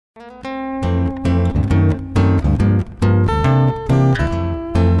Get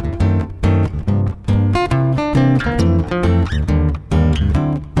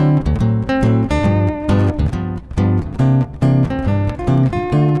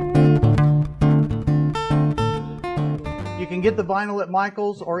the vinyl at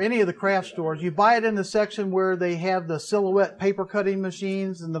Michael's or any of the craft stores. You buy it in the section where they have the silhouette paper cutting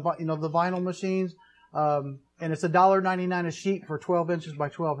machines and the the vinyl machines, and it's $1.99 a sheet for 12 inches by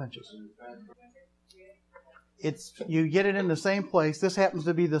 12 inches. You get it in the same place. This happens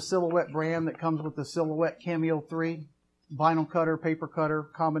to be the Silhouette brand that comes with the Silhouette Cameo 3 vinyl cutter, paper cutter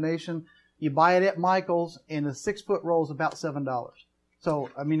combination. You buy it at Michael's, and the 6-foot roll is about $7. So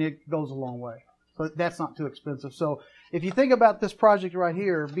I mean, it goes a long way. But that's not too expensive. So if you think about this project right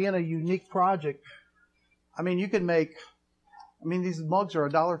here being a unique project, I mean, you can make, these mugs are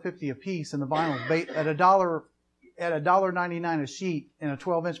 $1.50 a piece, and the vinyl at $1.99 a sheet in a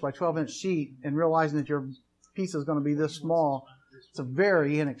 12-inch by 12-inch sheet, and realizing that your piece is going to be this small, it's a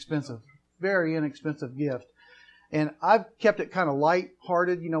very inexpensive gift. And I've kept it kind of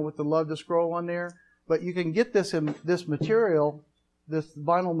light-hearted, with the Love to Scroll on there. But you can get this in this material, this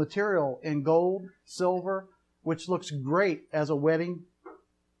vinyl material, in gold, silver, which looks great as a wedding,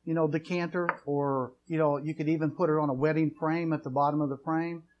 decanter, or, you could even put it on a wedding frame at the bottom of the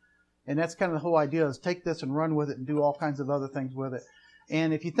frame. And that's kind of the whole idea, is take this and run with it and do all kinds of other things with it.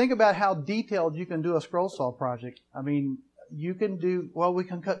 And if you think about how detailed you can do a scroll saw project, you can do, we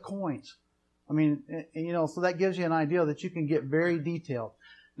can cut coins. So that gives you an idea that you can get very detailed.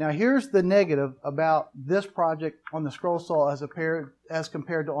 Now, here's the negative about this project on the scroll saw as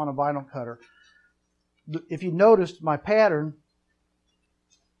compared to on a vinyl cutter. If you noticed, my pattern,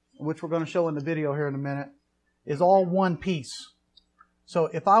 which we're going to show in the video here in a minute, is all one piece. So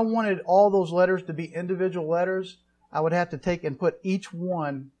if I wanted all those letters to be individual letters, I would have to take and put each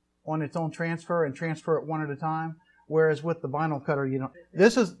one on its own transfer and transfer it one at a time. Whereas with the vinyl cutter,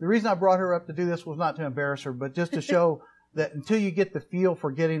 this is the reason I brought her up to do this, was not to embarrass her, but just to show that until you get the feel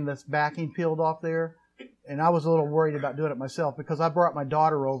for getting this backing peeled off there. And I was a little worried about doing it myself, because I brought my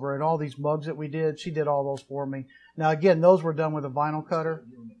daughter over, and all these mugs that we did, she did all those for me. Now, again, those were done with a vinyl cutter.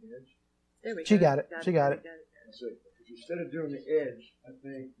 She got it. She got it. So instead of doing the edge, I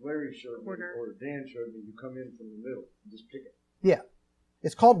think Larry showed me, or Dan showed me, you come in from the middle and just pick it. Yeah.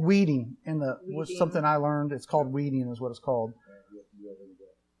 It's called weeding. Was something I learned. It's called weeding is what it's called.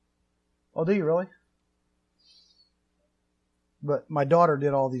 Oh, do you really? But my daughter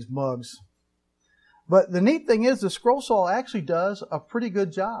did all these mugs. But the neat thing is, the scroll saw actually does a pretty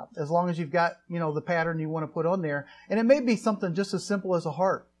good job, as long as you've got, the pattern you want to put on there. And it may be something just as simple as a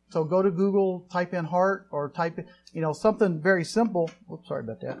heart. So go to Google, type in heart, or type in, something very simple. Oops, sorry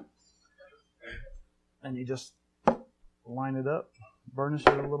about that. And you just line it up, burnish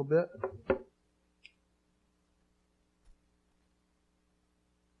it a little bit.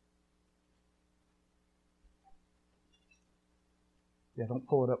 Yeah, don't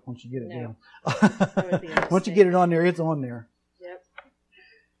pull it up once you get it down. Once you get it on there, it's on there. Yep.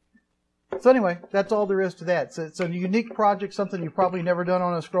 So anyway, that's all there is to that. So it's a unique project, something you've probably never done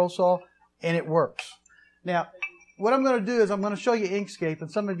on a scroll saw, and it works. Now, what I'm going to do is I'm going to show you Inkscape, and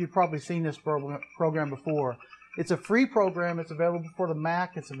some of you have probably seen this program before. It's a free program. It's available for the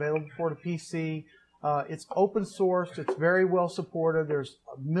Mac. It's available for the PC. It's open source. It's very well supported. There's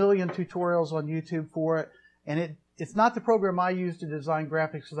a million tutorials on YouTube for it, and it's not the program I use to design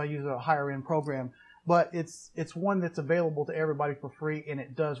graphics, because I use a higher end program, but it's one that's available to everybody for free, and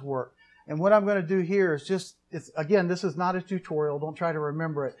it does work. And what I'm going to do here is again, this is not a tutorial. Don't try to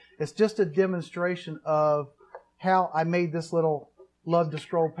remember it. It's just a demonstration of how I made this little Love to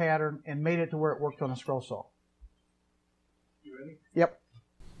Scroll pattern and made it to where it worked on a scroll saw. You ready? Yep.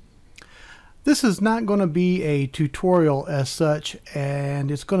 This is not going to be a tutorial as such, and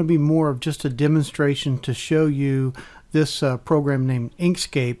it's going to be more of just a demonstration to show you this program named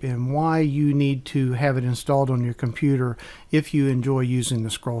Inkscape and why you need to have it installed on your computer if you enjoy using the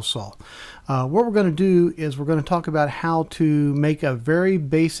scroll saw. What we're going to do is we're going to talk about how to make a very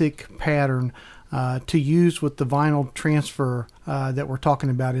basic pattern to use with the vinyl transfer that we're talking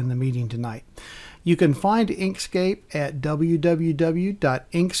about in the meeting tonight. You can find Inkscape at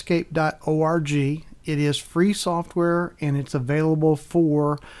www.inkscape.org. It is free software, and it's available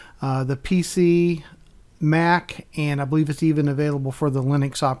for the PC, Mac, and I believe it's even available for the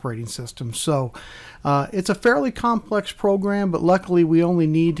Linux operating system. So it's a fairly complex program, but luckily we only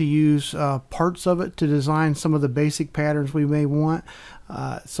need to use parts of it to design some of the basic patterns we may want.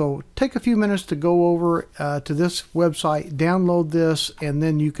 So take a few minutes to go over to this website, download this, and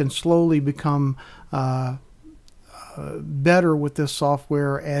then you can slowly become better with this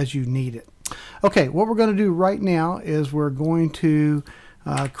software as you need it. Okay, what we're going to do right now is we're going to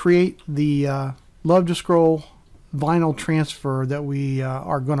create the Love to Scroll vinyl transfer that we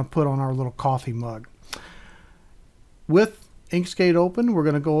are going to put on our little coffee mug. With Inkscape open, we're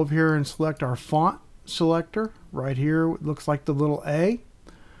going to go over here and select our font selector. Right here, it looks like the little A.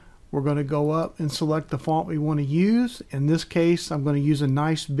 We're going to go up and select the font we want to use. In this case, I'm going to use a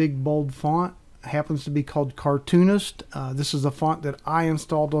nice big bold font. It happens to be called Cartoonist. This is a font that I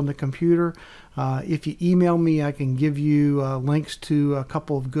installed on the computer. If you email me, I can give you links to a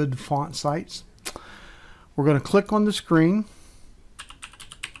couple of good font sites. We're going to click on the screen.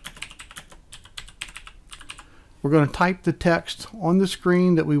 We're going to type the text on the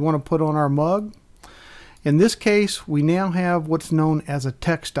screen that we want to put on our mug. In this case, we now have what's known as a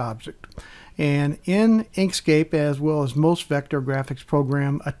text object. And in Inkscape, as well as most vector graphics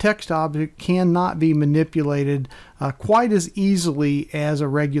program, a text object cannot be manipulated quite as easily as a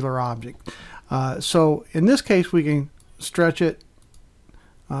regular object. So in this case, we can stretch it,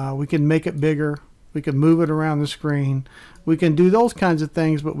 we can make it bigger, we can move it around the screen, we can do those kinds of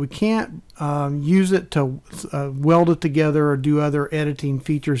things, but we can't use it to weld it together or do other editing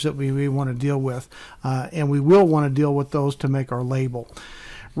features that we want to deal with. And we will want to deal with those to make our label.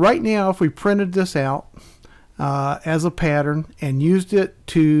 Right now, if we printed this out as a pattern and used it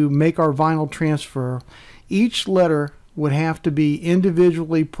to make our vinyl transfer, each letter would have to be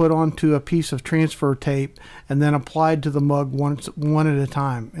individually put onto a piece of transfer tape and then applied to the mug one at a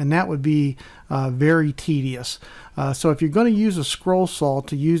time, and that would be very tedious. So if you're going to use a scroll saw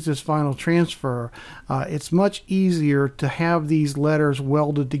to use this vinyl transfer, it's much easier to have these letters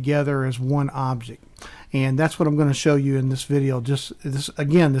welded together as one object. And that's what I'm going to show you in this video. Just this,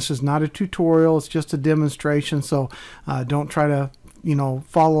 again, this is not a tutorial, it's just a demonstration, so don't try to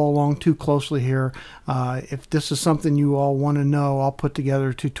follow along too closely here. If this is something you all want to know, I'll put together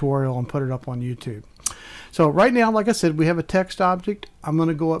a tutorial and put it up on YouTube. So right now, like I said, we have a text object. I'm going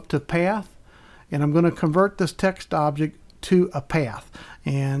to go up to path, and I'm going to convert this text object to a path.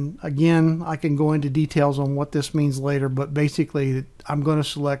 And again, I can go into details on what this means later, but basically I'm going to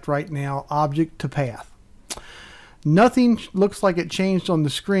select right now object to path. Nothing looks like it changed on the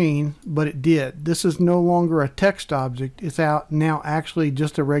screen, but it did. This is no longer a text object. It's now actually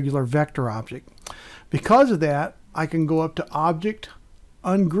just a regular vector object. Because of that, I can go up to Object,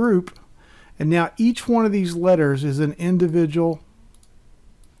 Ungroup, and now each one of these letters is an individual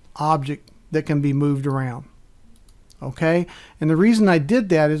object that can be moved around. Okay? And the reason I did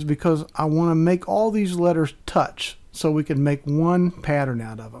that is because I want to make all these letters touch so we can make one pattern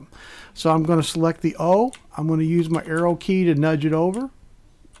out of them. So I'm going to select the O. I'm going to use my arrow key to nudge it over.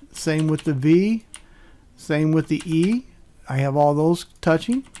 Same with the V. Same with the E. I have all those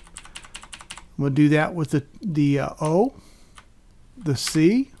touching. I'm going to do that with the O, the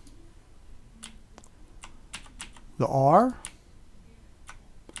C, the R.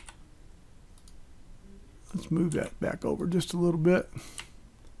 Let's move that back over just a little bit.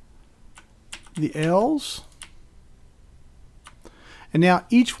 The L's. And now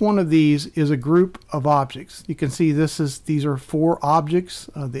each one of these is a group of objects. You can see these are 4 objects.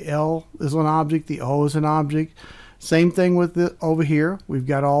 The L is an object, the O is an object. Same thing with over here. We've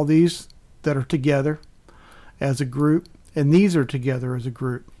got all these that are together as a group, and these are together as a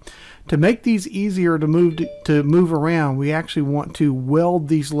group. To make these easier to move around, we actually want to weld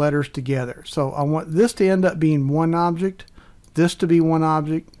these letters together. So I want this to end up being one object, this to be one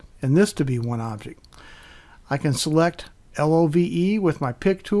object, and this to be one object. I can select LOVE with my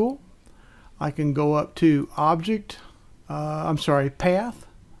pick tool. I can go up to Object, Path,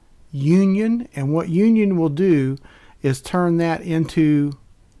 Union, and what Union will do is turn that into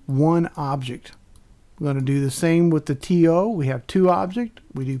one object. We're going to do the same with the TO. We have 2 objects.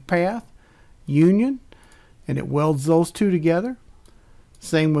 We do Path, Union, and it welds those 2 together.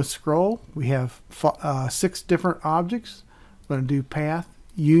 Same with Scroll. We have 6 different objects. We're going to do Path,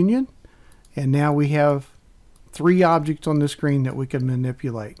 Union, and now we have 3 objects on the screen that we can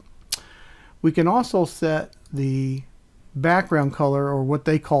manipulate. We can also set the background color, or what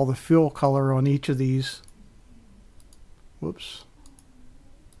they call the fill color, on each of these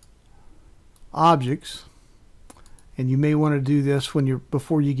objects. And you may want to do this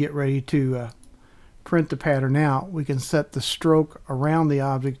before you get ready to print the pattern out. We can set the stroke around the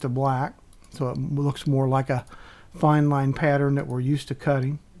object to black, so it looks more like a fine line pattern that we're used to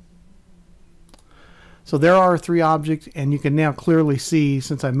cutting. So there are 3 objects, and you can now clearly see,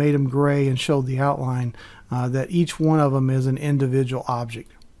 since I made them gray and showed the outline, that each one of them is an individual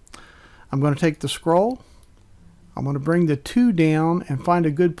object. I'm going to take the scroll. I'm going to bring the 2 down and find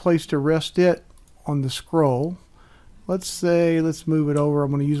a good place to rest it on the scroll. let's say, let's move it over.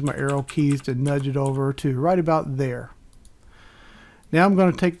 I'm going to use my arrow keys to nudge it over to right about there. Now I'm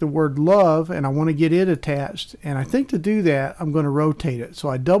going to take the word love and I want to get it attached. And I think to do that, I'm going to rotate it. So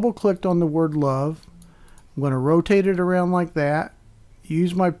I double clicked on the word love. I'm going to rotate it around like that.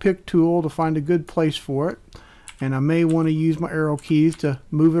 Use my pick tool to find a good place for it. And I may want to use my arrow keys to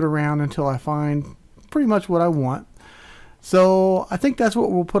move it around until I find pretty much what I want. So I think that's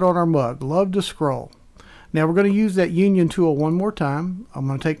what we'll put on our mug. Love to scroll. Now we're going to use that union tool one more time. I'm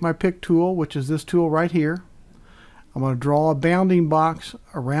going to take my pick tool, which is this tool right here. I'm going to draw a bounding box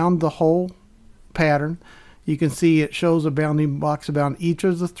around the whole pattern. You can see it shows a bounding box around each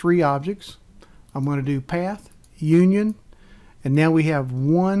of the three objects. I'm going to do path, union, and now we have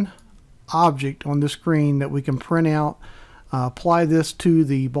one object on the screen that we can print out. Apply this to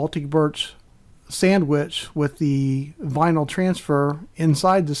the Baltic birch sandwich with the vinyl transfer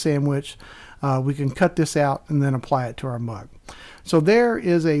inside the sandwich. We can cut this out and then apply it to our mug. So there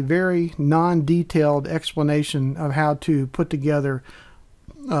is a very non-detailed explanation of how to put together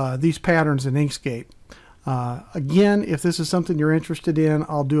these patterns in Inkscape. Again, if this is something you're interested in,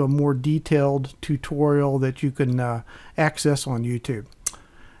 I'll do a more detailed tutorial that you can access on YouTube.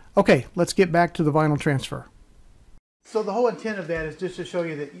 Okay, let's get back to the vinyl transfer. So the whole intent of that is just to show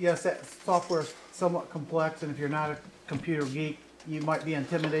you that yes, that software is somewhat complex, and if you're not a computer geek, you might be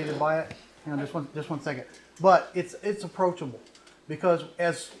intimidated by it. Hang on, just one second. But it's approachable, because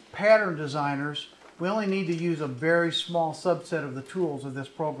as pattern designers, we only need to use a very small subset of the tools of this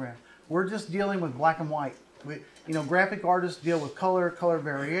program. We're just dealing with black and white. Graphic artists deal with color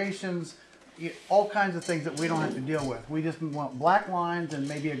variations, all kinds of things that we don't have to deal with. We just want black lines and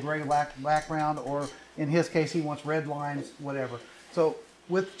maybe a gray background, or in his case, he wants red lines, whatever. So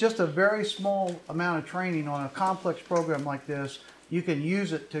with just a very small amount of training on a complex program like this, you can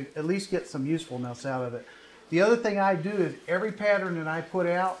use it to at least get some usefulness out of it. The other thing I do is every pattern that I put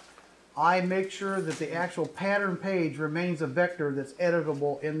out, I make sure that the actual pattern page remains a vector that's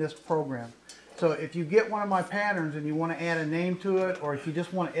editable in this program. So if you get one of my patterns and you want to add a name to it, or if you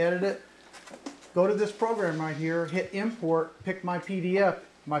just want to edit it, go to this program right here, hit import, pick my PDF.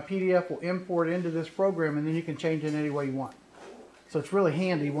 My PDF will import into this program, and then you can change it any way you want. So it's really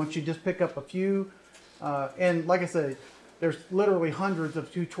handy once you just pick up a few. And like I said, there's literally hundreds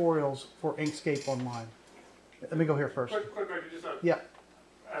of tutorials for Inkscape online. Let me go here first. Quick, just yeah.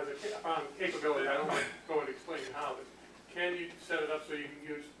 As a capability, I don't want to go and explain how, but can you set it up so you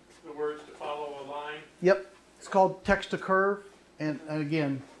can use the words to follow a line? Yep. It's called text to curve, and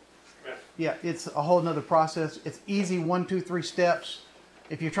again, yeah, it's a whole nother process. It's easy, 1, 2, 3 steps.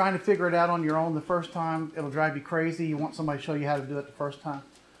 If you're trying to figure it out on your own the first time, it'll drive you crazy. You want somebody to show you how to do it the first time.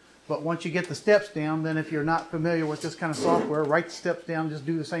 But once you get the steps down, then if you're not familiar with this kind of software, write the steps down, just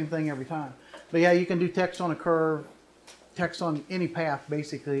do the same thing every time. But yeah, you can do text on a curve, text on any path,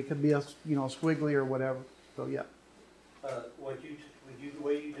 basically. It could be a squiggly or whatever. So yeah. The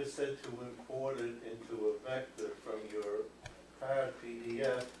way you just said to import it into a vector from your prior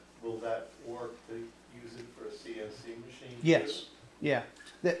PDF, will that work to use it for a CNC machine? Yes. Too? Yeah.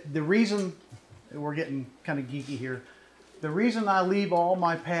 The reason, we're getting kind of geeky here, the reason I leave all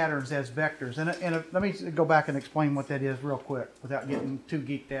my patterns as vectors, and let me go back and explain what that is real quick without getting too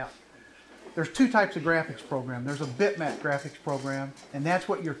geeked out. There's two types of graphics program. There's a bitmap graphics program, and that's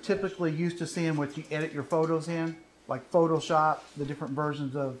what you're typically used to seeing what you edit your photos in, like Photoshop, the different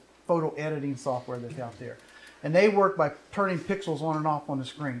versions of photo editing software that's out there. And they work by turning pixels on and off on the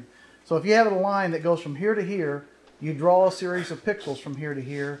screen. So if you have a line that goes from here to here, you draw a series of pixels from here to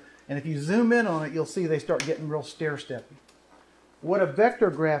here, and if you zoom in on it, you'll see they start getting real stair-steppy. What a vector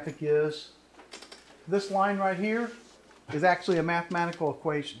graphic is, this line right here is actually a mathematical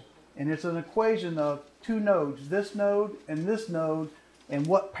equation. And it's an equation of two nodes, this node, and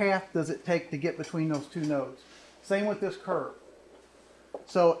what path does it take to get between those two nodes. Same with this curve.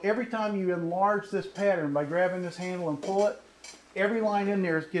 So every time you enlarge this pattern by grabbing this handle and pull it, every line in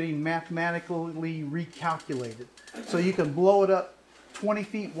there is getting mathematically recalculated. So you can blow it up 20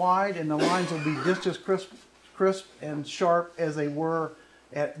 feet wide and the lines will be just as crisp and sharp as they were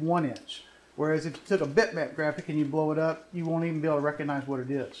at 1 inch. Whereas if you took a bitmap graphic and you blow it up, you won't even be able to recognize what it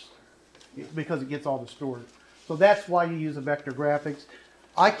is because it gets all distorted. So that's why you use a vector graphics.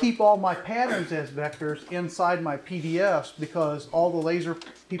 I keep all my patterns as vectors inside my PDFs because all the laser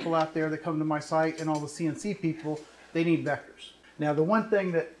people out there that come to my site and all the CNC people, they need vectors. Now the one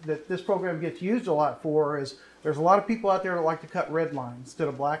thing that this program gets used a lot for is there's a lot of people out there that like to cut red line instead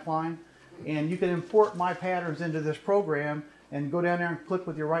of black line. And you can import my patterns into this program and go down there and click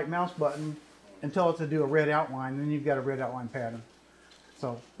with your right mouse button and tell it to do a red outline, and then you've got a red outline pattern.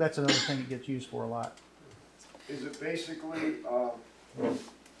 So that's another thing it gets used for a lot. is it basically,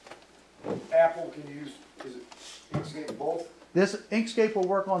 Apple can use, is it Inkscape both? This Inkscape will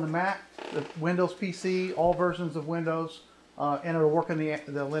work on the Mac, the Windows PC, all versions of Windows, and it'll work in the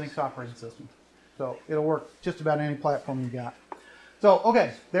Linux operating system. So it'll work just about any platform you got. So,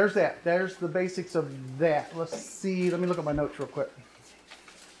 okay, there's that. There's the basics of that. Let's see. Let me look at my notes real quick.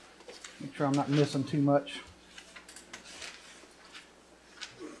 Make sure I'm not missing too much.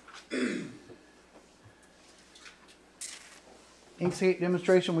 Inkscape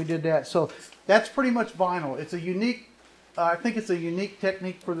demonstration, we did that. So that's pretty much vinyl. It's a unique, I think it's a unique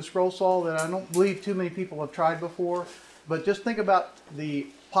technique for the scroll saw that I don't believe too many people have tried before. But just think about the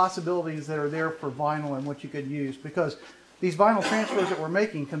possibilities that are there for vinyl and what you could use, because these vinyl transfers that we're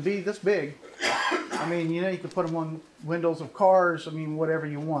making can be this big. I mean, you know, you can put them on windows of cars, I mean, whatever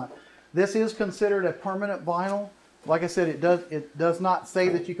you want. This is considered a permanent vinyl. Like I said, it does not say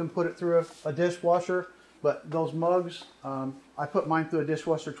that you can put it through a dishwasher, but those mugs, I put mine through a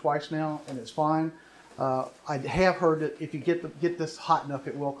dishwasher twice now, and it's fine. I have heard that if you get this hot enough,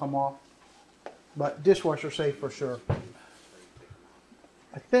 it will come off. But dishwasher safe for sure.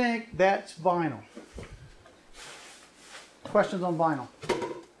 I think that's vinyl. Questions on vinyl?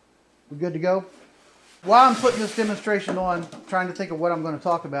 We good to go? While I'm putting this demonstration on, trying to think of what I'm going to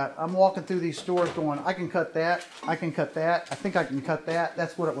talk about, I'm walking through these stores going, I can cut that, I can cut that, I think I can cut that.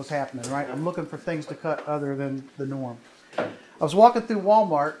 That's what it was happening, right? I'm looking for things to cut other than the norm. I was walking through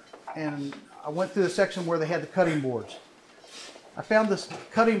Walmart, and I went through the section where they had the cutting boards. I found this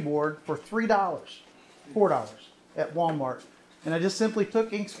cutting board for $3, $4 at Walmart. And I just simply took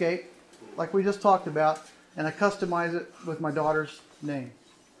Inkscape, like we just talked about, and I customized it with my daughter's name.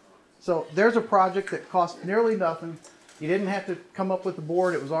 So there's a project that cost nearly nothing. You didn't have to come up with the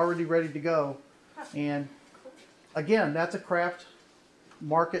board. It was already ready to go. And again, that's a craft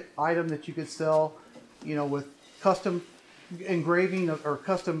market item that you could sell, you know, with custom engraving or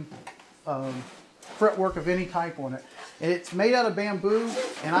custom fretwork of any type on it. And it's made out of bamboo,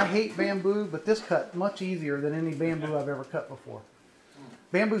 and I hate bamboo, but this cut much easier than any bamboo I've ever cut before.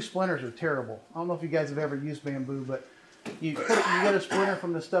 Bamboo splinters are terrible. I don't know if you guys have ever used bamboo, but you get a splinter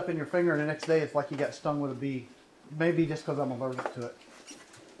from this stuff in your finger, and the next day it's like you got stung with a bee. Maybe just because I'm allergic to it.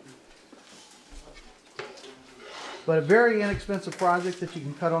 But a very inexpensive project that you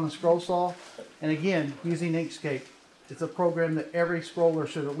can cut on a scroll saw. And again, using Inkscape. It's a program that every scroller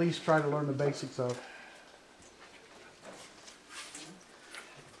should at least try to learn the basics of.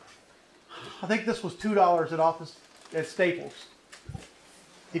 I think this was $2 at Staples.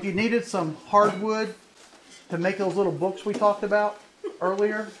 If you needed some hardwood to make those little books we talked about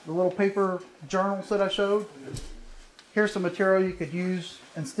earlier, the little paper journals that I showed, here's some material you could use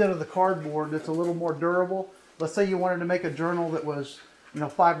instead of the cardboard that's a little more durable. Let's say you wanted to make a journal that was,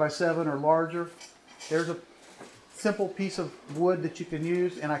 5x7 or larger. There's a simple piece of wood that you can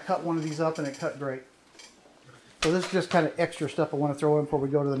use, and I cut one of these up and it cut great. So this is just kind of extra stuff I want to throw in before we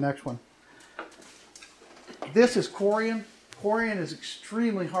go to the next one. This is Corian. Corian is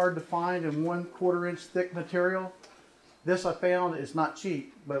extremely hard to find in 1/4 inch thick material. This I found is not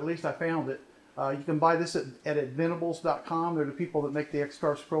cheap, but at least I found it. You can buy this at inventables.com. They're the people that make the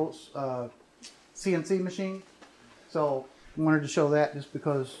X-Star Scrolls CNC machine. So I wanted to show that just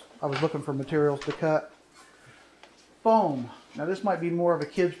because I was looking for materials to cut. Foam. Now this might be more of a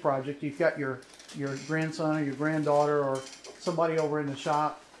kid's project. You've got your grandson or your granddaughter or somebody over in the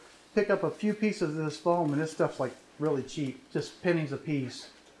shop. Pick up a few pieces of this foam, and this stuff's like really cheap, just pennies a piece.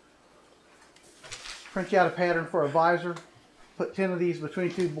 Print you out a pattern for a visor. Put 10 of these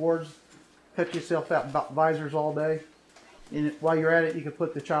between two boards. Cut yourself out visors all day. And while you're at it, you can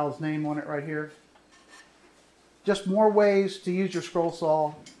put the child's name on it right here. Just more ways to use your scroll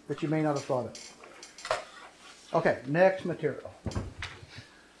saw that you may not have thought of. Okay, next material.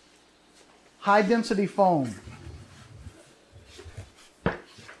 High density foam.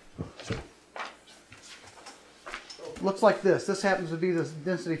 Looks like this. This happens to be this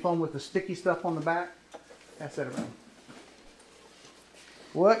density foam with the sticky stuff on the back. Pass that around.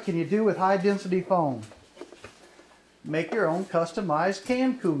 What can you do with high density foam? Make your own customized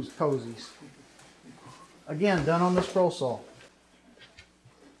can cozies. Again, done on the scroll saw.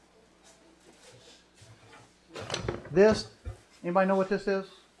 This, anybody know what this is?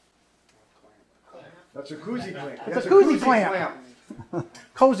 That's a koozie clamp. It's a koozie clamp.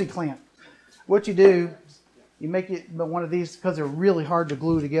 Cozy clamp. What you do, you make it one of these because they're really hard to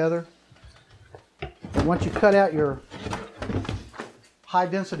glue together. And once you cut out your high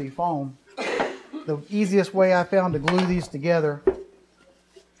density foam, the easiest way I found to glue these together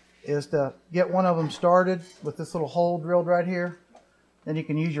is to get one of them started with this little hole drilled right here. Then you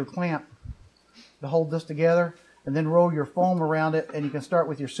can use your clamp to hold this together, and then roll your foam around it, and you can start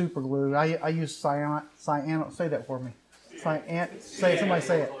with your super glue. I use cyan, say that for me. Somebody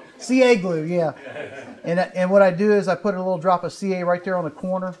say it. CA glue, yeah. And what I do is I put a little drop of CA right there on the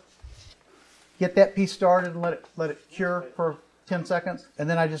corner, get that piece started and let it cure for 10 seconds, and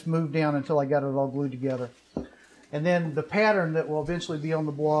then I just move down until I got it all glued together. And then the pattern that will eventually be on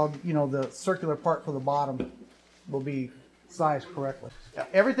the blog, you know, the circular part for the bottom will be sized correctly.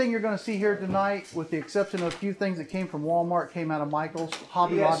 Everything you're going to see here tonight, with the exception of a few things that came from Walmart, came out of Michael's.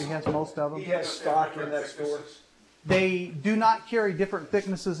 Hobby Lobby has most of them. He has stock in that store. They do not carry different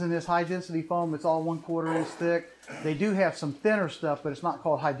thicknesses in this high density foam. It's all 1/4 inch thick. They do have some thinner stuff, but it's not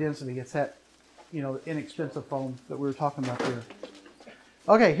called high density. It's that, you know, inexpensive foam that we were talking about here.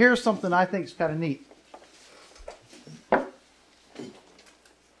 Okay, here's something I think is kind of neat.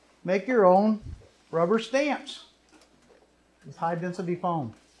 Make your own rubber stamps with high density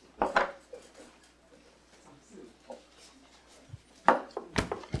foam.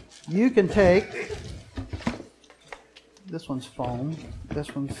 You can take, this one's foam,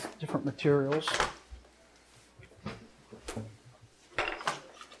 this one's different materials.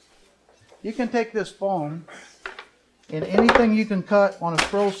 You can take this foam, and anything you can cut on a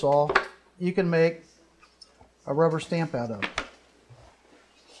scroll saw, you can make a rubber stamp out of.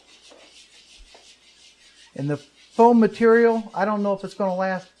 And the foam material, I don't know if it's going to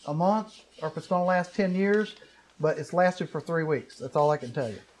last a month or if it's going to last 10 years, but it's lasted for 3 weeks. That's all I can tell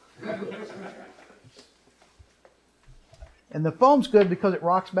you. And the foam's good because it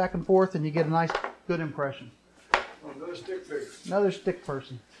rocks back and forth and you get a nice, good impression. Oh, another stick figure. Another stick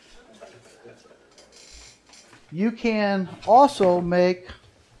person. You can also make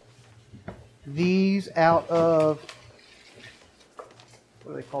these out of,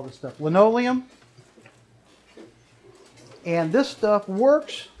 what do they call this stuff? Linoleum. And this stuff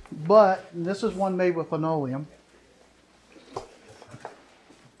works, but this is one made with linoleum.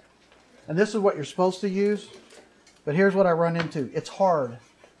 And this is what you're supposed to use. But here's what I run into. It's hard.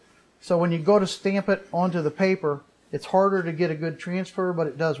 So when you go to stamp it onto the paper, it's harder to get a good transfer, but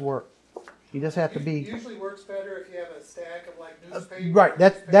it does work. You just have to be... It usually works better if you have a stack of like newspaper. Right,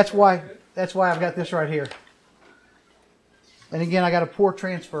 that's why I've got this right here. And again, I got a poor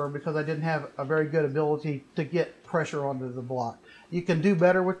transfer because I didn't have a very good ability to get pressure onto the block. You can do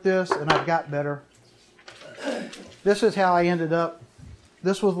better with this, and I've got better. This is how I ended up.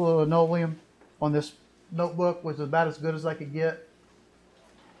 This was linoleum on this notebook, which is about as good as I could get.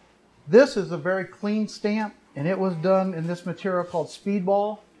 This is a very clean stamp, and it was done in this material called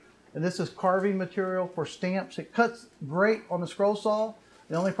Speedball. And this is carving material for stamps. It cuts great on the scroll saw.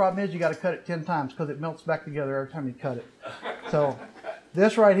 The only problem is you got to cut it 10 times because it melts back together every time you cut it. So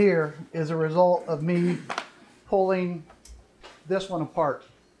this right here is a result of me pulling this one apart.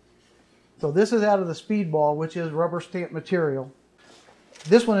 So this is out of the Speedball, which is rubber stamp material.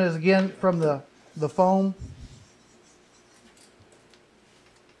 This one is again from the foam.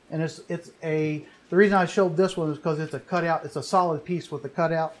 And the reason I showed this one is because it's a cutout. It's a solid piece with a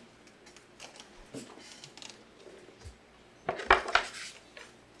cutout.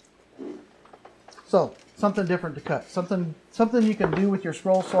 So, something different to cut. Something you can do with your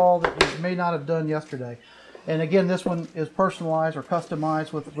scroll saw that you may not have done yesterday. And again, this one is personalized or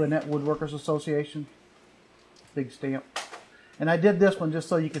customized with the Gwinnett Woodworkers Association. Big stamp. And I did this one just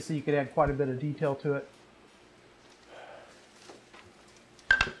so you could see you could add quite a bit of detail to it.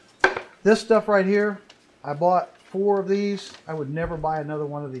 This stuff right here, I bought 4 of these. I would never buy another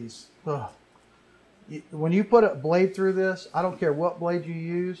one of these. Ugh. When you put a blade through this, I don't care what blade you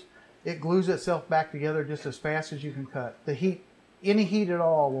use, it glues itself back together just as fast as you can cut. The heat, any heat at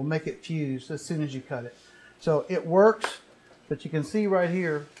all will make it fuse as soon as you cut it. So it works, but you can see right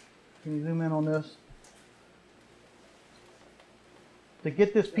here, can you zoom in on this? To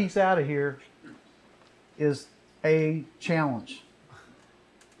get this piece out of here is a challenge.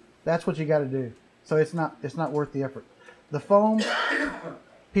 That's what you got to do. So it's not worth the effort. The foam,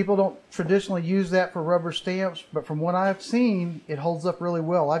 people don't traditionally use that for rubber stamps, but from what I've seen, it holds up really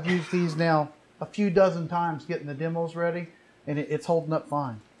well. I've used these now a few dozen times getting the demos ready, and it's holding up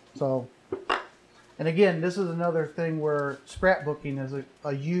fine. So, and again, this is another thing where scrapbooking is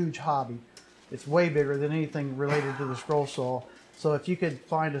a huge hobby. It's way bigger than anything related to the scroll saw. So if you could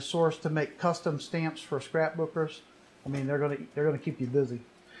find a source to make custom stamps for scrapbookers, I mean, they're gonna keep you busy.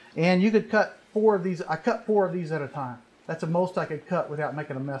 And you could cut 4 of these. I cut 4 of these at a time. That's the most I could cut without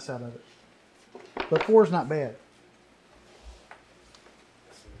making a mess out of it. But 4 is not bad.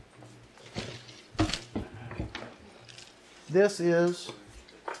 This is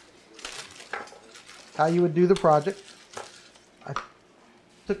how you would do the project. I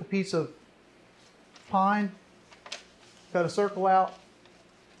took a piece of pine, cut a circle out,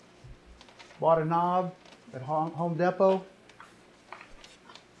 bought a knob at Home Depot.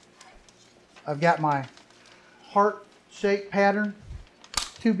 I've got my heart-shaped pattern,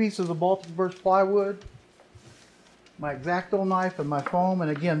 2 pieces of Baltic birch plywood, my X-Acto knife, and my foam.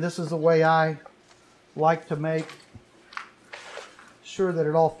 And again, this is the way I like to make sure that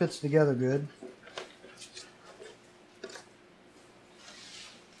it all fits together good.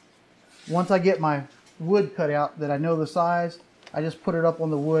 Once I get my wood cut out that I know the size, I just put it up on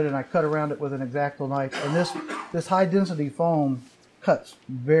the wood and I cut around it with an X-Acto knife. And this high density foam cuts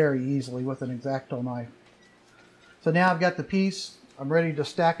very easily with an X-Acto knife. So now I've got the piece. I'm ready to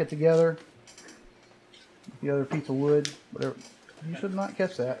stack it together. The other piece of wood, whatever. You should not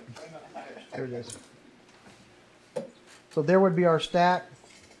catch that. There it is. So there would be our stack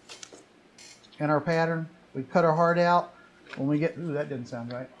and our pattern. We cut our heart out. When we get, ooh, that didn't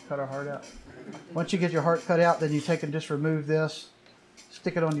sound right. Cut our heart out. Once you get your heart cut out, then you take and just remove this,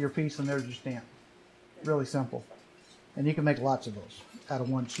 stick it onto your piece, and there's your stamp. Really simple. And you can make lots of those out of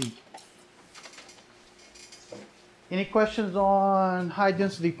one sheet. Any questions on high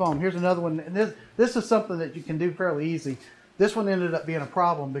density foam? Here's another one. And this is something that you can do fairly easy. This one ended up being a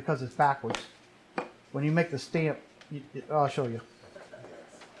problem because it's backwards. When you make the stamp, I'll show you.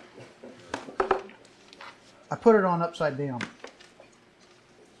 I put it on upside down.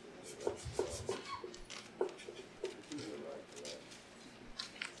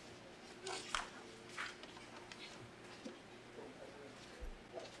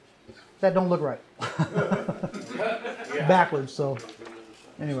 That don't look right. Backwards, so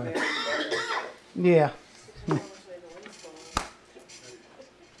anyway. Yeah.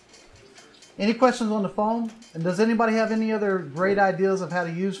 Any questions on the foam? And does anybody have any other great ideas of how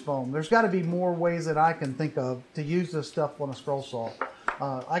to use foam? There's got to be more ways that I can think of to use this stuff on a scroll saw.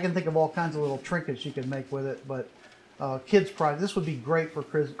 I can think of all kinds of little trinkets you can make with it, but kids project. This would be great for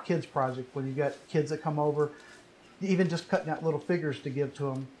kids project when you got kids that come over, even just cutting out little figures to give to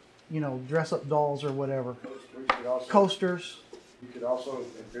them. You know, dress up dolls or whatever. Coasters. You could also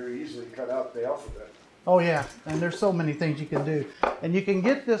very easily cut out the alphabet. Oh yeah, and there's so many things you can do. And you can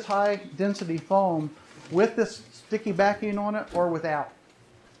get this high density foam with this sticky backing on it or without.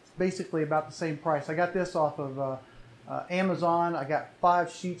 Basically about the same price. I got this off of Amazon. I got 5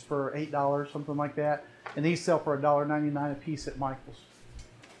 sheets for $8, something like that. And these sell for $1.99 a piece at Michael's.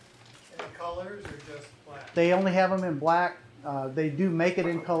 Any colors or just black? They only have them in black. They do make it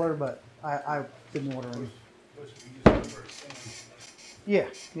in color, but I didn't order them. Yeah,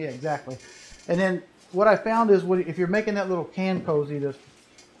 exactly. And then what I found is if you're making that little can cozy that's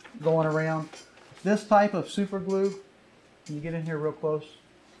going around, this type of super glue, can you get in here real close?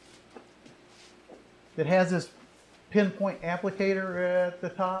 It has this pinpoint applicator at the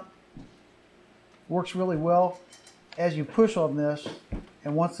top. Works really well. As you push on this,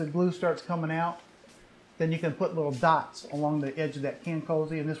 and once the glue starts coming out, then you can put little dots along the edge of that can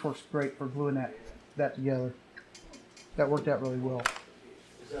cozy, and this works great for gluing that together. That worked out really well.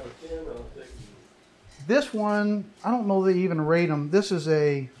 Is that a 10 or a 6? This one, I don't know they even rate them. This is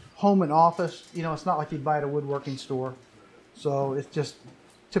a home and office. You know, it's not like you'd buy at a woodworking store. So it's just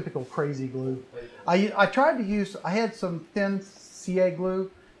typical crazy glue. I tried to use, I had some thin CA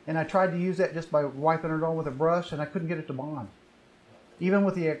glue, and I tried to use that just by wiping it on with a brush, and I couldn't get it to bond. Even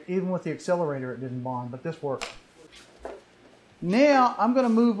with the accelerator, it didn't bond, but this worked. Now I'm going to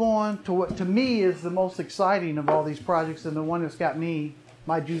move on to what to me is the most exciting of all these projects, and the one that's got me,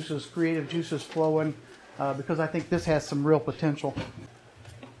 my juices, creative juices flowing, because I think this has some real potential.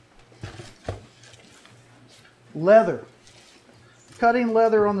 Leather. Cutting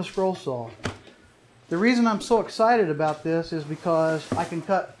leather on the scroll saw. The reason I'm so excited about this is because I can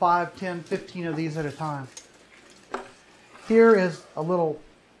cut 5, 10, 15 of these at a time. Here is a little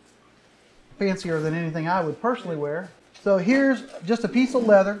fancier than anything I would personally wear. So here's just a piece of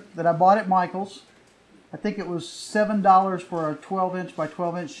leather that I bought at Michael's. I think it was $7 for a 12-inch by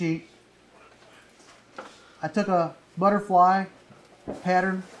 12-inch sheet. I took a butterfly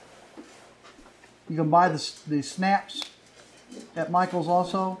pattern. You can buy the snaps at Michael's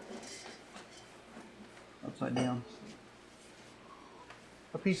also. Upside down.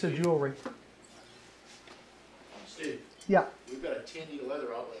 A piece of jewelry. Steve, Yeah. we've got a Tandy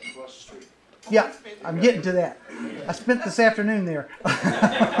leather outlet across the street. Yeah, I'm getting to that. I spent this afternoon there.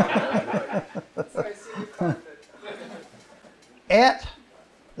 At,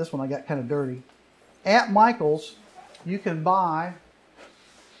 this one I got kind of dirty. At Michael's, you can buy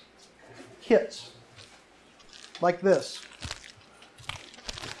kits like this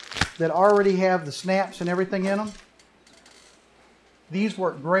that already have the snaps and everything in them. These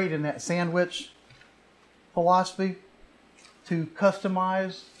work great in that sandwich philosophy to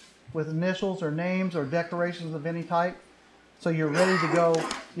customize with initials or names or decorations of any type. So you're ready to go.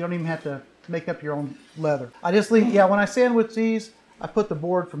 You don't even have to make up your own leather. I just leave, when I sandwich these, I put the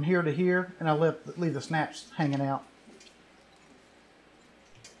board from here to here and I leave the snaps hanging out.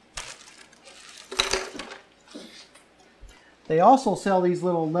 They also sell these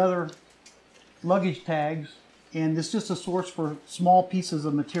little leather luggage tags, and it's just a source for small pieces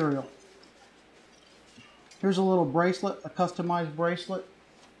of material. Here's a little bracelet, a customized bracelet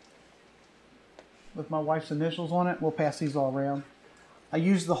with my wife's initials on it. We'll pass these all around. I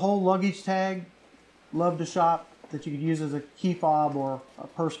use the whole luggage tag. Love to shop, that you could use as a key fob or a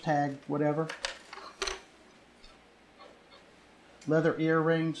purse tag, whatever. Leather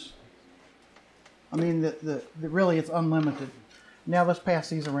earrings. I mean, really, it's unlimited. Now let's pass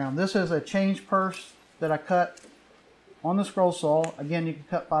these around. This is a change purse that I cut on the scroll saw. Again, you can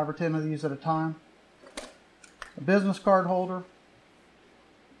cut 5 or 10 of these at a time. A business card holder,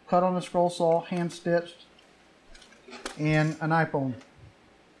 cut on the scroll saw, hand stitched, and an iPhone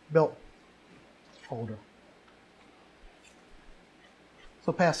belt holder.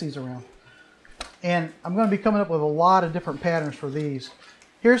 So pass these around. And I'm going to be coming up with a lot of different patterns for these.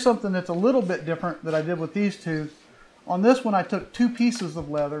 Here's something that's a little bit different that I did with these two. On this one, I took 2 pieces of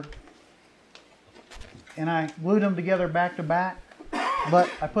leather and I glued them together back to back, but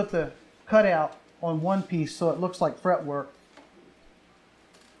I put the cutout on one piece so it looks like fretwork,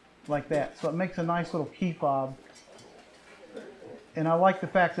 like that. So it makes a nice little key fob. And I like the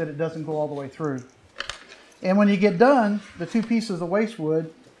fact that it doesn't go all the way through. And when you get done, the 2 pieces of waste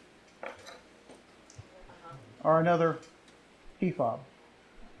wood are another key fob.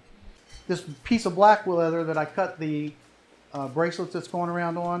 This piece of black leather that I cut the bracelets that's going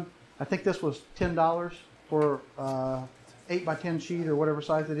around on, I think this was $10 for 8 by 10 sheet or whatever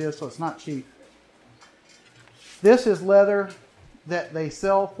size it is, so it's not cheap. This is leather that they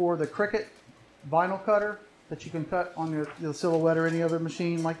sell for the Cricut vinyl cutter that you can cut on your Silhouette or any other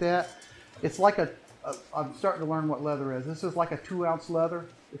machine like that. It's like I'm starting to learn what leather is. This is like a 2-ounce leather.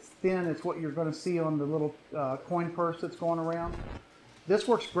 It's thin. It's what you're going to see on the little coin purse that's going around. This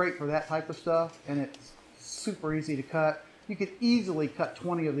works great for that type of stuff, and it's super easy to cut. You could easily cut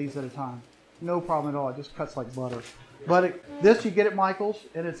 20 of these at a time. No problem at all. It just cuts like butter. But this you get at Michael's,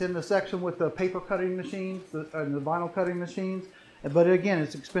 and it's in the section with the paper cutting machines and the vinyl cutting machines. But again,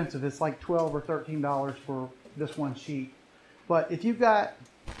 it's expensive. It's like $12 or $13 for this one sheet. But if you've got,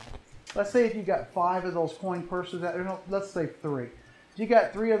 let's say if you got 5 of those coin purses out there, no, let's say 3. If you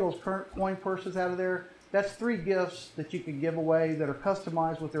got 3 of those current coin purses out of there, that's 3 gifts that you can give away that are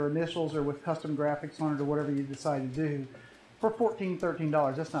customized with their initials or with custom graphics on it or whatever you decide to do for $14,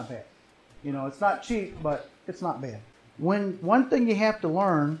 $13. That's not bad. You know, it's not cheap, but it's not bad. One thing you have to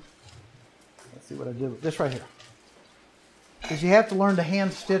learn, let's see what I did with this right here, is you have to learn to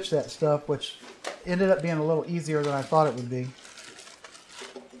hand stitch that stuff, which ended up being a little easier than I thought it would be.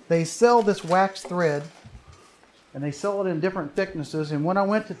 They sell this wax thread, and they sell it in different thicknesses. And when I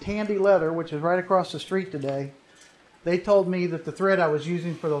went to Tandy Leather, which is right across the street today, they told me that the thread I was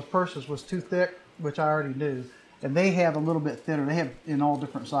using for those purses was too thick, which I already knew. And they have a little bit thinner. They have in all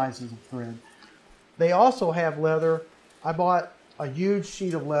different sizes of thread. They also have leather. I bought a huge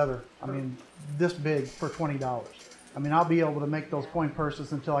sheet of leather, I mean, this big, for $20. I mean, I'll be able to make those coin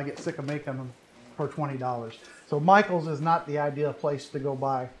purses until I get sick of making them for $20. So Michael's is not the ideal place to go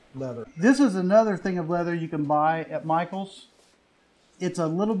buy leather. This is another thing of leather you can buy at Michael's. It's a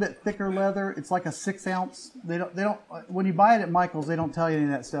little bit thicker leather. It's like a 6-ounce. They don't. When you buy it at Michael's, they don't tell you any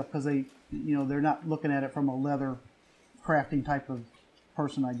of that stuff because they're not looking at it from a leather crafting type of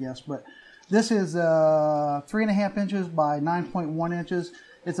person, I guess. But this is 3.5 inches by 9.1 inches.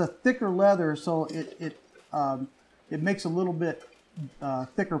 It's a thicker leather, so it makes a little bit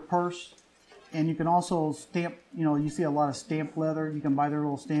thicker purse. And you can also stamp, you see a lot of stamped leather. You can buy their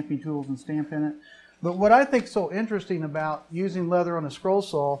little stamping tools and stamp in it. But what I think is so interesting about using leather on a scroll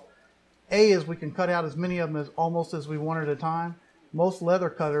saw, is we can cut out as many of them almost as we want at a time. Most leather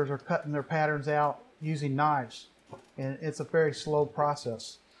cutters are cutting their patterns out using knives, and it's a very slow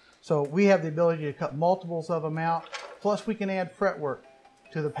process. So we have the ability to cut multiples of them out, plus we can add fretwork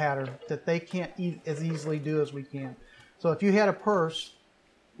to the pattern that they can't as easily do as we can. So if you had a purse,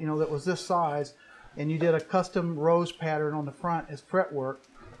 that was this size, and you did a custom rose pattern on the front as fretwork,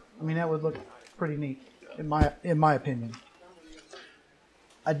 I mean, that would look pretty neat, in my opinion.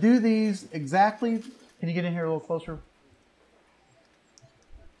 I do these exactly. Can you get in here a little closer?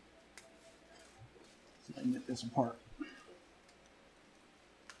 See if I can get this apart.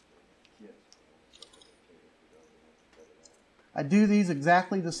 I do these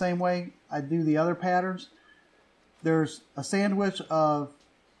exactly the same way I do the other patterns. there's a sandwich of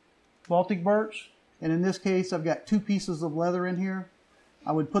Baltic birch, and in this case I've got 2 pieces of leather in here.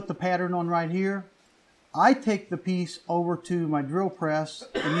 I would put the pattern on right here. I take the piece over to my drill press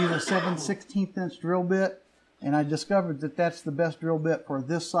and use a 7/16 inch drill bit, and I discovered that that's the best drill bit for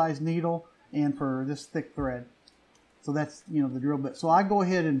this size needle and for this thick thread. So that's, you know, the drill bit. So I go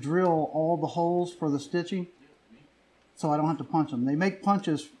ahead and drill all the holes for the stitching so I don't have to punch them. They make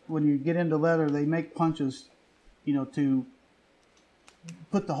punches when you get into leather, they make punches, you know, to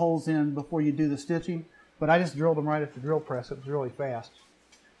put the holes in before you do the stitching. But I just drilled them right at the drill press. It was really fast.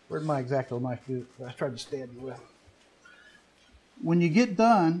 Where'd my X-Acto knife do? I tried to stab you with. When you get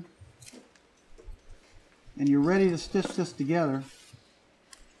done and you're ready to stitch this together,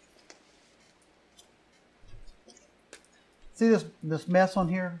 see this mess on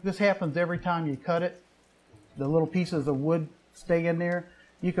here? This happens every time you cut it. The little pieces of wood stay in there.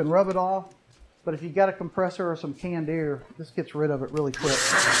 You can rub it off, but if you got a compressor or some canned air, this gets rid of it really quick.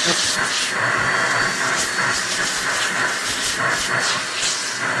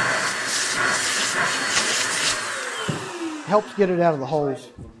 Helps get it out of the holes.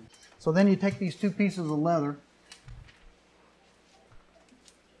 So then you take these 2 pieces of leather,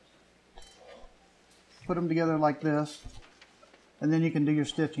 put them together like this, and then you can do your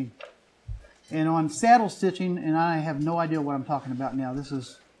stitching. And on saddle stitching, and I have no idea what I'm talking about now, this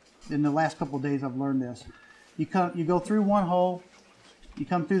is, in the last couple of days I've learned this. You go through one hole, you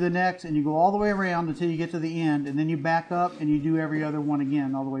come through the next, and you go all the way around until you get to the end, and then you back up and you do every other one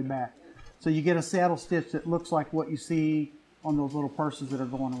again all the way back. So you get a saddle stitch that looks like what you see on those little purses that are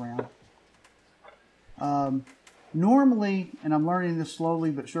going around. Normally, and I'm learning this slowly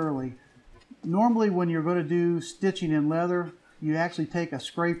but surely, normally when you're going to do stitching in leather, you actually take a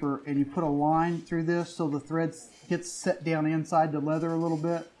scraper and you put a line through this so the thread gets set down inside the leather a little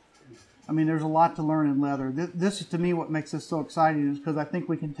bit. I mean, there's a lot to learn in leather. This is, to me, what makes this so exciting, is because I think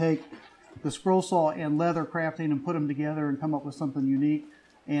we can take the scroll saw and leather crafting and put them together and come up with something unique.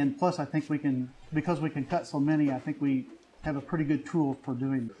 And plus, I think we can, because we can cut so many, I think we have a pretty good tool for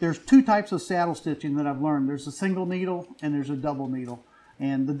doing it. There's 2 types of saddle stitching that I've learned. There's a single needle and there's a double needle.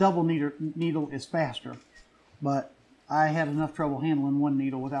 And the double needle is faster, but I had enough trouble handling one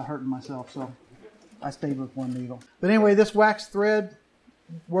needle without hurting myself, so I stayed with one needle. But anyway, this wax thread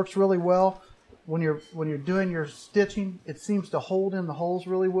works really well. When you're doing your stitching, it seems to hold in the holes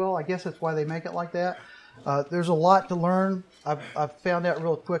really well. I guess that's why they make it like that. There's a lot to learn. I've found out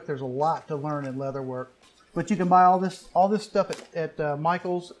real quick there's a lot to learn in leather work. But you can buy all this stuff at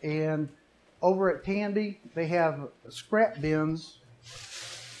Michael's, and over at Tandy they have scrap bins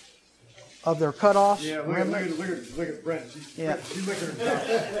of their cutoffs. Yeah, look at Brent. She's licking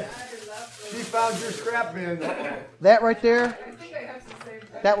herself. She found your scrap bin. That right there,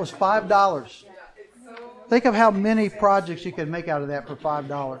 that was $5. Think of how many projects you can make out of that for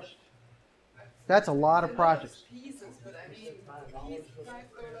 $5. That's a lot of projects.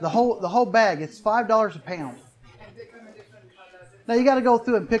 The whole bag, it's $5 a pound. Now you got to go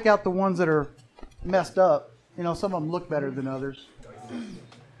through and pick out the ones that are messed up. You know, some of them look better than others.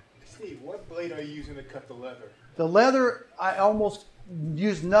 Steve, what blade are you using to cut the leather? The leather, I almost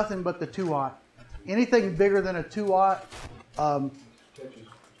use nothing but the 2/0. Anything bigger than a 2/0,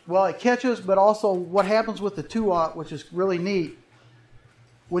 well, it catches, but also what happens with the 2/0, which is really neat,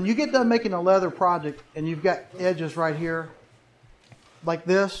 when you get done making a leather project and you've got edges right here, like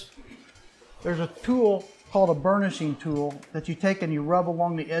this, there's a tool called a burnishing tool that you take and you rub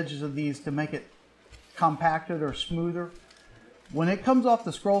along the edges of these to make it compacted or smoother. When it comes off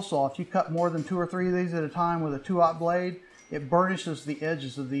the scroll saw, if you cut more than 2 or 3 of these at a time with a 2/0 blade, it burnishes the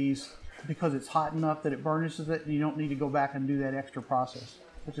edges of these because it's hot enough that it burnishes it, and you don't need to go back and do that extra process,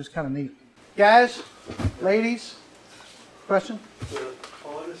 which is kind of neat. Guys, ladies, question? The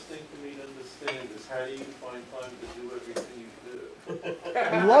hardest thing for me to understand is how do you find time to do everything you do?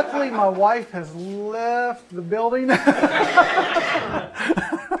 Luckily, my wife has left the building.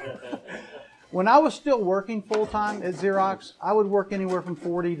 When I was still working full-time at Xerox, I would work anywhere from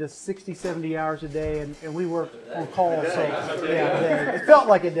 40 to 60, 70 hours a day, and we worked on call, so yeah, a day. It felt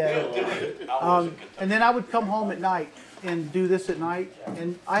like a day. And then I would come home at night and do this at night,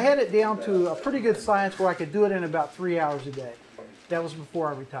 and I had it down to a pretty good science where I could do it in about 3 hours a day. That was before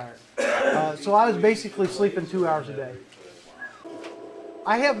I retired. So I was basically sleeping 2 hours a day.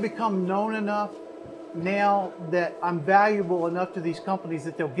 I have become known enough now that I'm valuable enough to these companies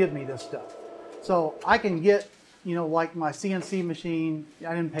that they'll give me this stuff. So I can get, you know, like my CNC machine,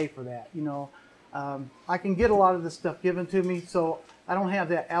 I didn't pay for that, you know. I can get a lot of this stuff given to me, so I don't have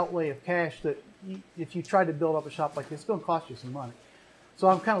that outlay of cash that if you try to build up a shop like this, it's going to cost you some money. So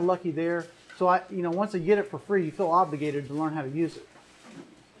I'm kind of lucky there. So once I get it for free, you feel obligated to learn how to use it.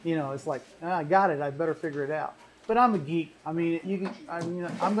 It's like, I got it, I better figure it out. But I'm a geek. I mean,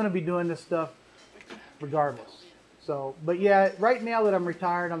 I'm going to be doing this stuff regardless. So, but yeah, right now that I'm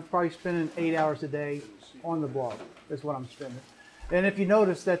retired, I'm probably spending 8 hours a day on the blog. Is what I'm spending. And if you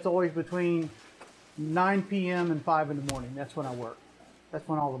notice, that's always between 9 p.m. and 5 in the morning. That's when I work. That's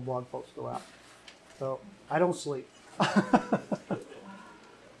when all the blog posts go out. So I don't sleep.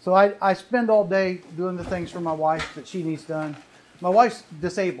 So I spend all day doing the things for my wife that she needs done. My wife's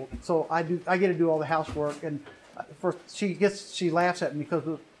disabled, so I get to do all the housework. And she laughs at me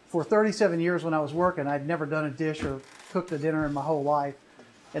because for 37 years when I was working, I'd never done a dish or cooked a dinner in my whole life.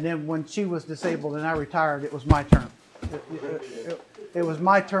 And then when she was disabled and I retired, it was my turn. It was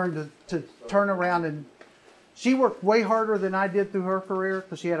my turn to turn around, and she worked way harder than I did through her career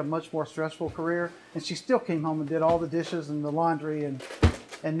because she had a much more stressful career, and she still came home and did all the dishes and the laundry,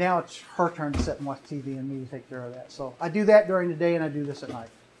 and now it's her turn to sit and watch TV and me to take care of that. So I do that during the day and I do this at night.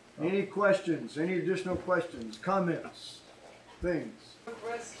 Any questions? Any additional questions? Comments? Things? No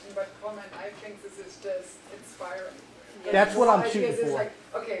question, but comment. I think this is just inspiring. That's what I'm Ideas shooting is for. like,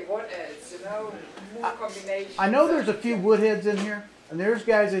 okay, what else? More combinations. I know there's a few wood heads in here, and there's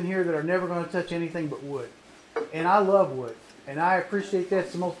guys in here that are never going to touch anything but wood. And I love wood, and I appreciate that.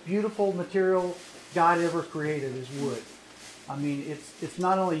 It's the most beautiful material God ever created is wood. I mean, it's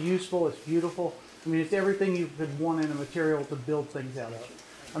not only useful, it's beautiful. I mean, it's everything you could want in a material to build things out of.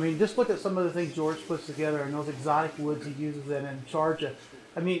 I mean, just look at some of the things George puts together and those exotic woods he uses in Sharjah.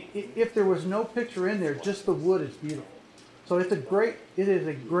 I mean, if there was no picture in there, just the wood is beautiful. So it is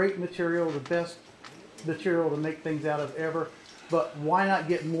a great material, the best material to make things out of ever. But why not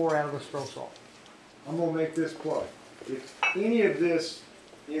get more out of the scroll saw? I'm going to make this plug. If any of this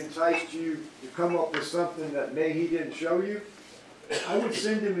enticed you to come up with something that he didn't show you, I would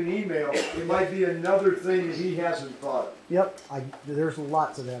send him an email. It might be another thing that he hasn't thought of. Yep, there's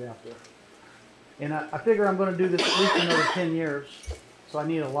lots of that out there. And I figure I'm going to do this at least another 10 years. So I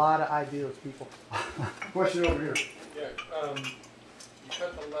need a lot of ideas, people. Question over here. Yeah, you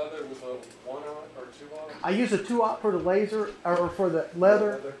cut the leather with a 1/0 or 2/0? I use a 2/0 for the laser, or for the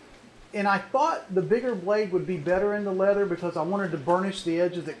leather. And I thought the bigger blade would be better in the leather because I wanted to burnish the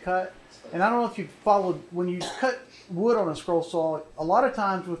edges that cut. And I don't know if you followed, when you cut wood on a scroll saw, a lot of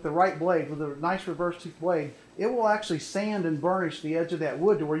times with the right blade, with a nice reverse tooth blade, it will actually sand and burnish the edge of that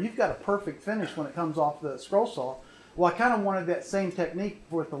wood to where you've got a perfect finish when it comes off the scroll saw. Well, I kind of wanted that same technique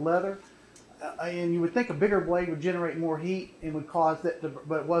with the leather. And you would think a bigger blade would generate more heat and would cause that,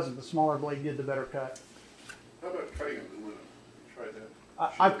 but it wasn't. The smaller blade did the better cut. How about cutting aluminum? Try that.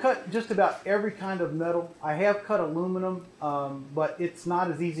 I've cut just about every kind of metal. I have cut aluminum, but it's not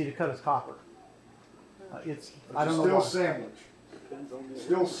as easy to cut as copper. I don't know Still why. sandwich.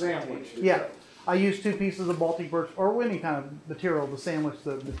 Still sandwich. Yeah, I use 2 pieces of Baltic birch or any kind of material to sandwich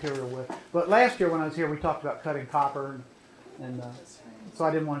the material with. But last year when I was here, we talked about cutting copper, and so I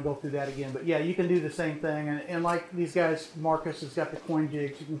didn't want to go through that again. But yeah, you can do the same thing. And like these guys, Marcus has got the coin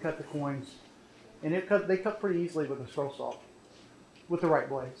jigs. You can cut the coins, and they cut pretty easily with a scroll saw, with the right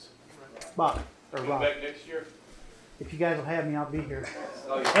blades. Bob or Come Rob, back next year? if you guys will have me, I'll be here.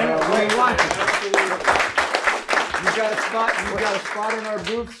 Wayne Watkins. You got a spot in our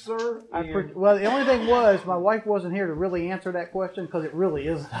booth, sir? Well, the only thing was, my wife wasn't here to really answer that question because it really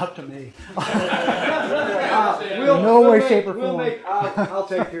isn't up to me. No way, shape, or form. I'll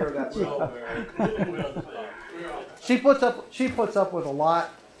take care of that. She puts up with a lot,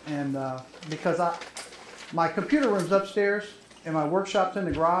 and because my computer room's upstairs and my workshop's in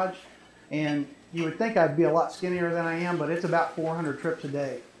the garage, and you would think I'd be a lot skinnier than I am, but it's about 400 trips a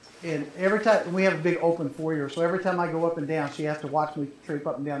day. And every time, we have a big open foyer, so every time I go up and down, she has to watch me trip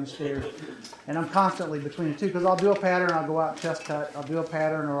up and down the stairs. And I'm constantly between the two, because I'll do a pattern, I'll go out and test cut, I'll do a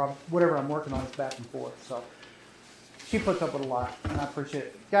pattern, or whatever I'm working on, it's back and forth. So she puts up with a lot, and I appreciate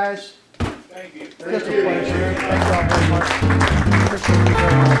it. Guys, Thank you. just a pleasure. Thank you all very much. Appreciate it.